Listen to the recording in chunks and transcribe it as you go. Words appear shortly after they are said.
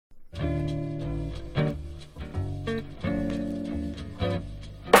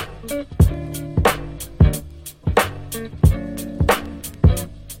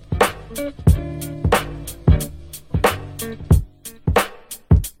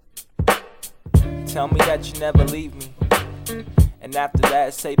Tell me that you never leave me, and after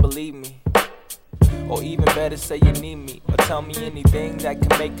that say believe me. Or even better, say you need me. Or tell me anything that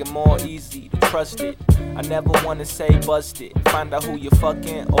can make it more easy to trust it. I never wanna say bust it. Find out who you're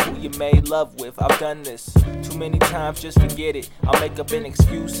fucking or who you made love with. I've done this too many times, just forget it. I'll make up an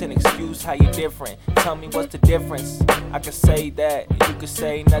excuse how you're different. Tell me what's the difference. I could say that, you could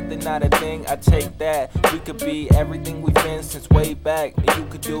say nothing, not a thing. I take that. We could be everything we've been since way back. And you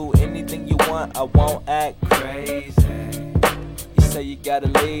could do anything you want, I won't act crazy. You say you gotta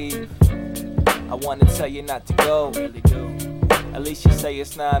leave, I wanna tell you not to go, really do. At least you say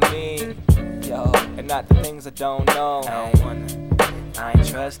it's not me, yo, and not the things I don't know. I ain't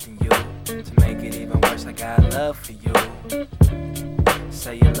trusting you. To make it even worse, I got love for you.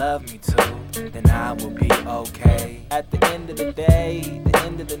 Say you love me too, then I will be okay. At the end of the day, the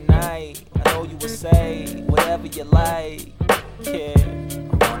end of the night, I know you will say whatever you like, yeah.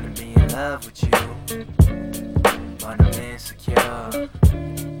 I wanna be in love with you, but I'm insecure.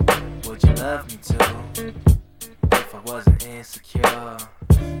 Would you love me too, if I wasn't insecure?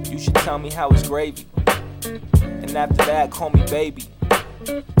 You should tell me how it's gravy, and after that call me baby.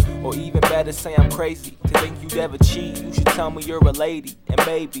 Or even better, say I'm crazy to think you'd ever cheat. You should tell me you're a lady, and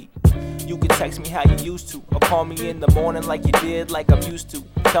maybe you could text me how you used to, or call me in the morning like you did, like I'm used to.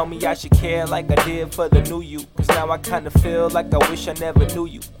 Tell me I should care like I did for the new you, cause now I kinda feel like I wish I never knew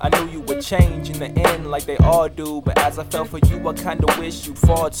you. I knew you would change in the end like they all do, but as I fell for you I kinda wish you'd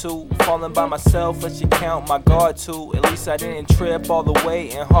fall too. Falling by myself, let you count my guard too. At least I didn't trip all the way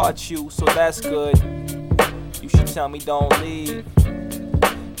and hurt you, so that's good. You should tell me don't leave.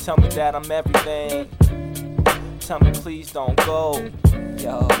 Tell me that I'm everything. Tell me please don't go,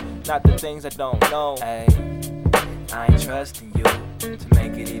 yo, not the things I don't know. Ay, I ain't trusting you. To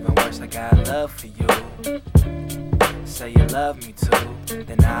make it even worse, I got love for you. Say you love me too,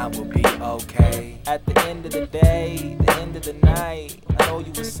 then I will be okay. At the end of the day, the end of the night, I know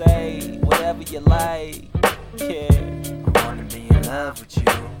you will say whatever you like, yeah. I wanna be in love with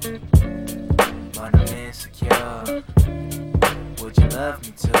you, but I'm insecure. Would you love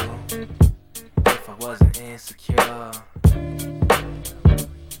me too, if I wasn't insecure?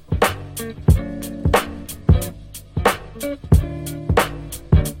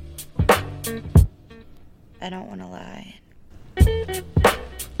 I don't want to lie.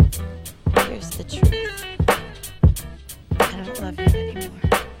 Here's the truth. I don't love you anymore.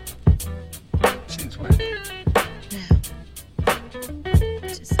 Since when? Now.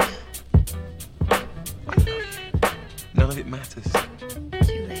 Just now. I love you. None of it matters.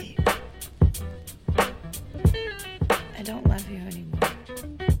 Too late. I don't love you anymore.